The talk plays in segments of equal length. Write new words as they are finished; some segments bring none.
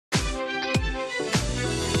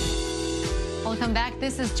welcome back.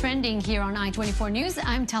 This is Trending here on I-24 News.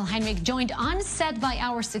 I'm Tel Heinrich, joined on set by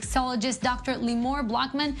our sexologist, Dr. Limor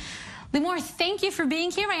Blockman. Limor, thank you for being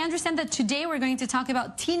here. I understand that today we're going to talk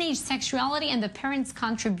about teenage sexuality and the parents'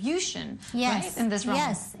 contribution, right, in this realm.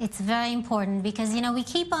 Yes, it's very important because, you know, we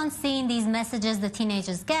keep on seeing these messages the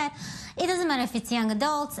teenagers get. It doesn't matter if it's young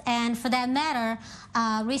adults, and for that matter,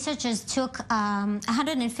 researchers took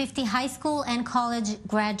 150 high school and college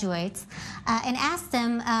graduates and asked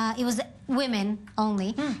them, it was women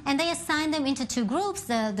only, and they assigned them into two groups,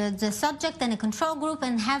 the subject and a control group,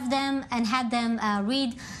 and had them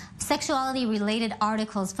read sexuality-related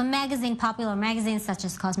articles from popular magazines such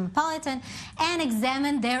as Cosmopolitan, and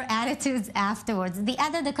examined their attitudes afterwards.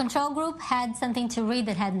 The control group had something to read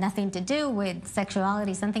that had nothing to do with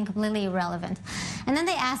sexuality, something completely irrelevant. And then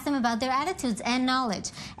they asked them about their attitudes and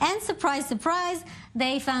knowledge. And surprise, surprise,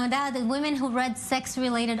 they found out that women who read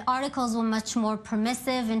sex-related articles were much more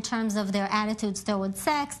permissive in terms of their attitudes towards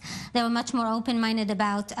sex. They were much more open-minded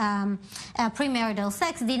about premarital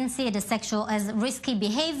sex, didn't see it as risky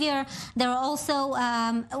behavior. They were also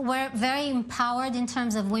were very empowered in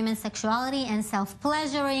terms of women's sexuality and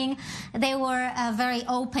self-pleasuring. They were very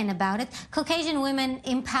open about it. Caucasian women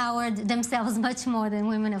empowered themselves much more than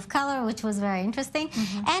women of color, which was very interesting.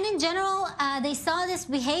 And in general, they saw this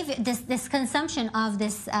behavior, this consumption of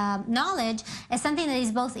this knowledge as something that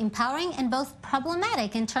is both empowering and both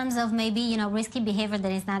problematic in terms of maybe, you know, risky behavior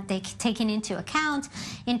that is not taken into account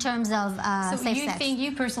in terms of safe sex.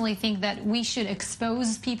 You personally think that we should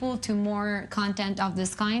expose people to more content of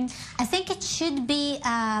this kind? I think it should be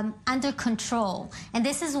under control, and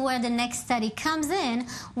this is where the next study comes in,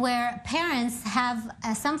 where parents have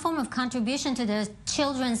some form of contribution to their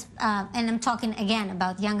children's, and I'm talking again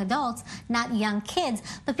about young adults, not young kids,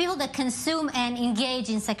 but people that consume and engage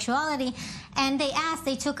in sexuality. And they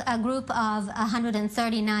took a group of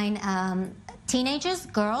 139 teenagers,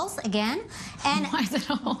 girls, again. And why is it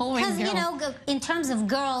always girls? Because, you know, in terms of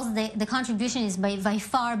girls, the contribution is by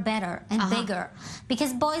far better and bigger.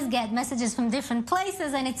 Because boys get messages from different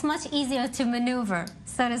places, and it's much easier to maneuver,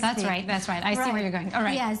 so to speak. That's right, that's right. I see where you're going. All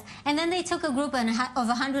right. Yes. And then they took a group of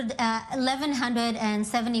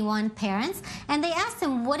 1,171 parents, and they asked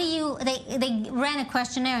them, what do you... They ran a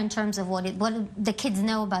questionnaire in terms of what the kids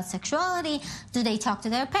know about sexuality. Do they talk to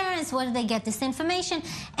their parents? Where do they get this information?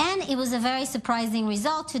 And it was a very surprising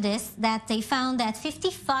result to this, that they found that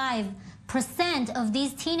 55% of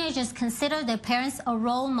these teenagers consider their parents a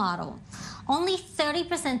role model. Only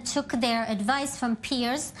 30% took their advice from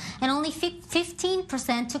peers, and only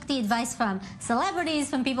 15% took the advice from celebrities,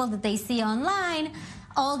 from people that they see online,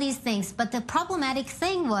 all these things. But the problematic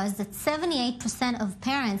thing was that 78% of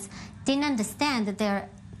parents didn't understand that their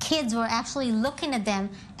kids were actually looking at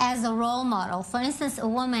them as a role model. For instance, a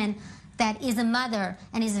woman that is a mother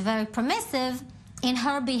and is very permissive in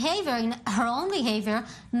her behavior, in her own behavior,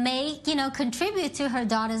 may, you know, contribute to her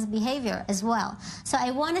daughter's behavior as well. So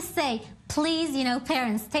I want to say, please, you know,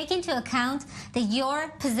 parents, take into account that your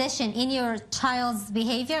position in your child's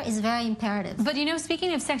behavior is very imperative. But, you know,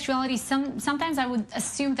 speaking of sexuality, sometimes I would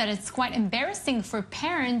assume that it's quite embarrassing for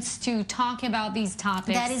parents to talk about these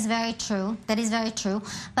topics. That is very true. That is very true.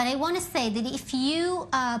 But I want to say that if you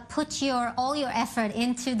put all your effort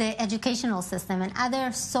into the educational system and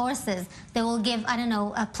other sources that will give, I don't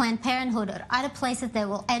know, Planned Parenthood or other places that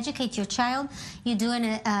will educate your child, you're doing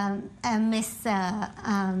a miss. Yeah.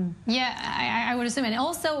 I would assume. And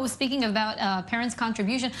also, speaking about parents'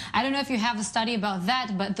 contribution, I don't know if you have a study about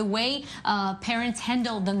that, but the way parents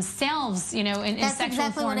handle themselves, you know, in That's sexual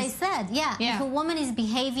exactly forms. what I said. Yeah. If a woman is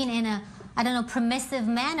behaving in a, I don't know, permissive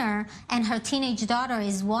manner, and her teenage daughter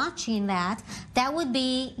is watching that, that would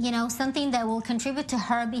be, you know, something that will contribute to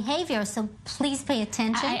her behavior. So please pay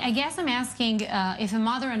attention. I guess I'm asking if a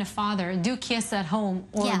mother and a father do kiss at home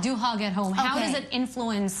or do hug at home, how does it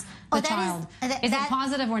influence the child? Is it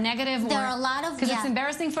positive or negative? There are a lot of... Because it's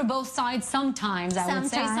embarrassing for both sides sometimes, I would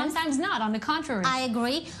say. Sometimes not, on the contrary. I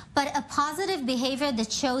agree. But a positive behavior that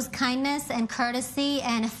shows kindness and courtesy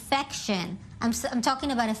and affection. I'm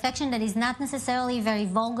talking about affection that is not necessarily very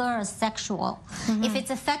vulgar or sexual. If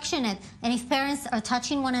it's affectionate, and if parents are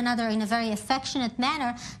touching one another in a very affectionate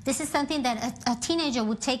manner, this is something that a teenager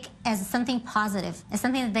would take as something positive, as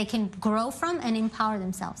something that they can grow from and empower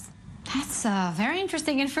themselves. That's very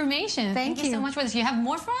interesting information. Thank you so much for this. You have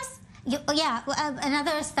more for us? Yeah,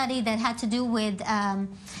 another study that had to do with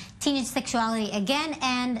teenage sexuality again,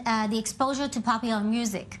 and the exposure to popular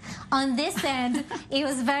music. on this end, it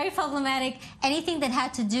was very problematic. Anything that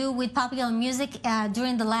had to do with popular music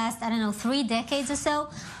during the last, I don't know, 3 decades or so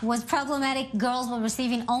was problematic. Girls were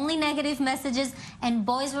receiving only negative messages, and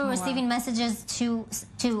boys were receiving messages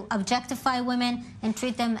to objectify women and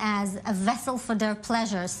treat them as a vessel for their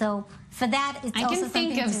pleasure. So for that, it's I also can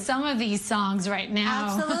think of some of these songs right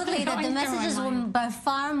now. Absolutely, that the messages were by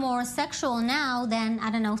far more sexual now than,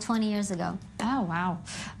 I don't know, 20 years ago. Oh, wow.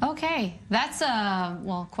 Okay, that's,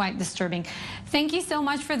 well, quite disturbing. Thank you so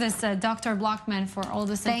much for this, Dr. Blockman, for all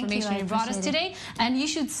this information you brought us today. And you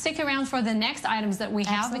should stick around for the next items that we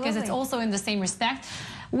have, because it's also in the same respect.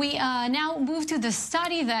 We now move to the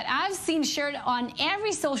study that I've seen shared on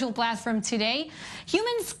every social platform today.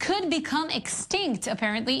 Humans could become extinct,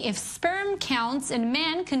 apparently, if sperm counts in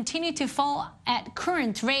men continue to fall at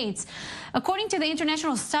current rates. According to the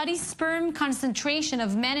international study, sperm concentration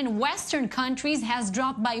of men in Western countries has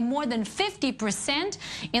dropped by more than 50%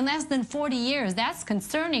 in less than 40 years. That's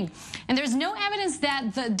concerning. And there's no evidence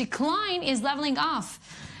that the decline is leveling off.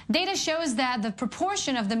 Data shows that the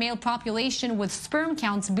proportion of the male population with sperm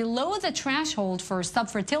counts below the threshold for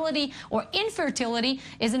subfertility or infertility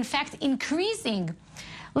is in fact increasing.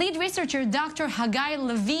 Lead researcher Dr. Haggai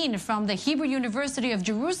Levine from the Hebrew University of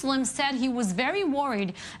Jerusalem said he was very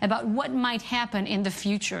worried about what might happen in the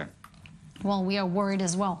future. Well, we are worried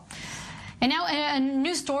as well. And now a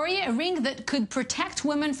new story. A ring that could protect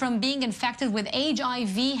women from being infected with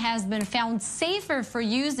HIV has been found safer for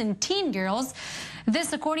use in teen girls.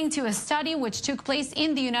 This according to a study which took place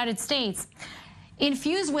in the United States.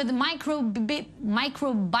 Infused with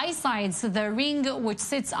microbicides, the ring, which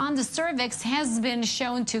sits on the cervix, has been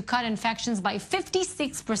shown to cut infections by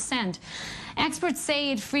 56%. Experts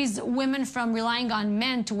say it frees women from relying on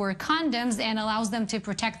men to wear condoms and allows them to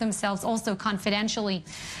protect themselves also confidentially.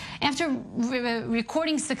 After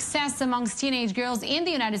recording success amongst teenage girls in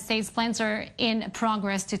the United States, plans are in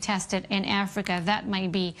progress to test it in Africa. That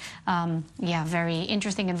might be, very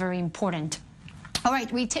interesting and very important. All right,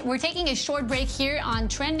 we're taking a short break here on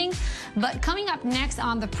Trending, but coming up next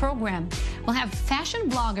on the program, we'll have fashion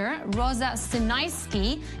blogger Rosa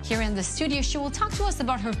Sinaisky here in the studio. She will talk to us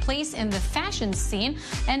about her place in the fashion scene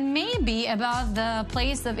and maybe about the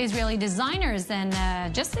place of Israeli designers and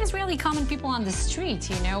just Israeli common people on the street.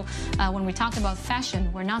 You know, when we talk about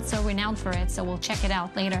fashion, we're not so renowned for it, so we'll check it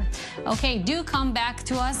out later. Okay, do come back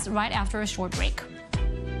to us right after a short break.